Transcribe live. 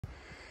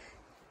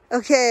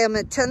Okay, I'm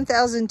at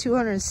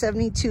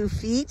 10,272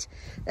 feet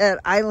at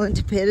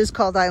Island Pit. It's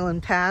called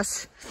Island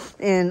Pass,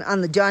 and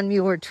on the John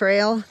Muir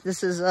Trail.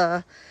 This is,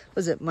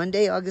 was it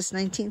Monday, August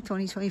 19th,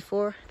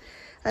 2024?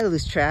 I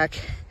lose track.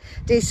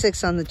 Day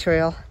 6 on the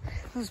trail.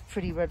 Those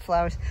pretty red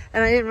flowers.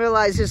 And I didn't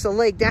realize there's a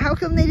lake. Now, how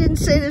come they didn't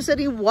say there's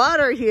any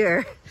water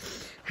here?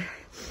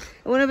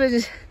 I wouldn't have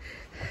been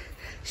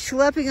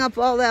schlepping up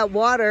all that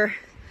water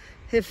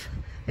if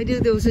I knew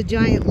there was a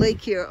giant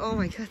lake here. Oh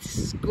my God, this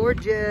is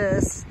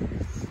gorgeous.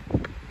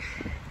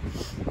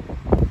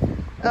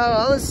 Oh,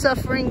 all the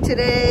suffering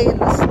today in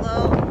the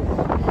snow.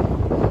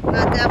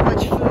 Not that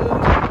much food.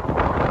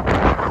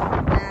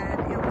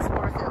 And it was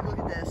worth it. Look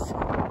at this.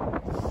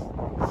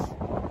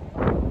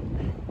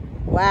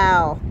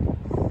 Wow.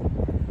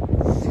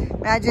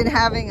 Imagine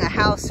having a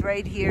house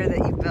right here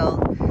that you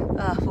built.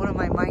 One of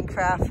my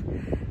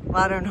Minecraft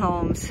modern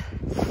homes.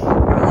 Or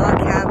log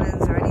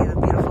cabins or any of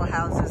the beautiful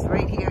houses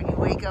right here. And you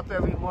wake up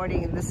every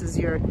morning and this is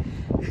your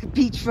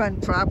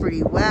beachfront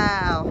property.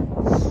 Wow.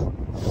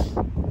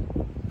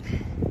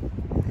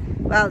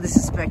 Wow, this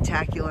is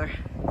spectacular.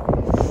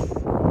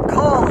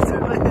 Cold.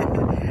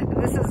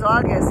 This is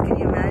August, can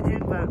you imagine?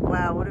 But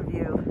wow, what a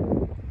view.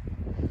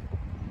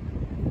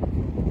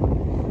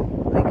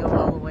 They go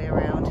all the way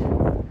around.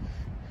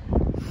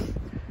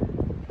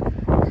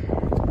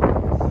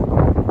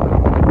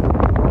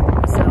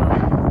 So,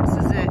 this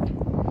is it.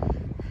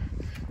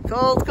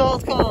 Cold,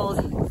 cold, cold.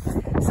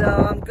 So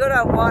I'm good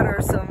on water,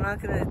 so I'm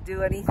not going to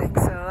do anything.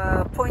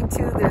 So point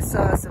 2, there's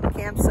some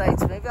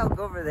campsites. Maybe I'll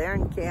go over there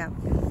and camp.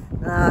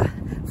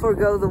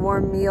 Forego the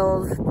warm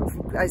meals.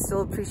 I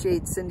still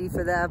appreciate Cindy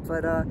for that,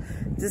 but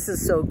this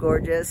is so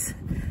gorgeous.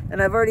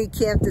 And I've already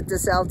camped at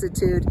this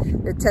altitude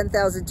at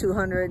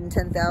 10,200 and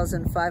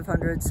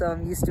 10,500, so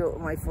I'm used to it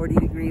with my 40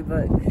 degree,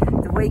 but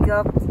to wake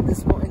up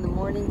in the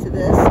morning to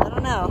this, I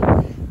don't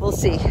know. We'll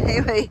see.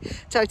 Anyway,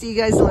 talk to you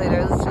guys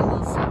later. Let's do a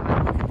little zoom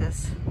in. Look at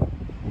this.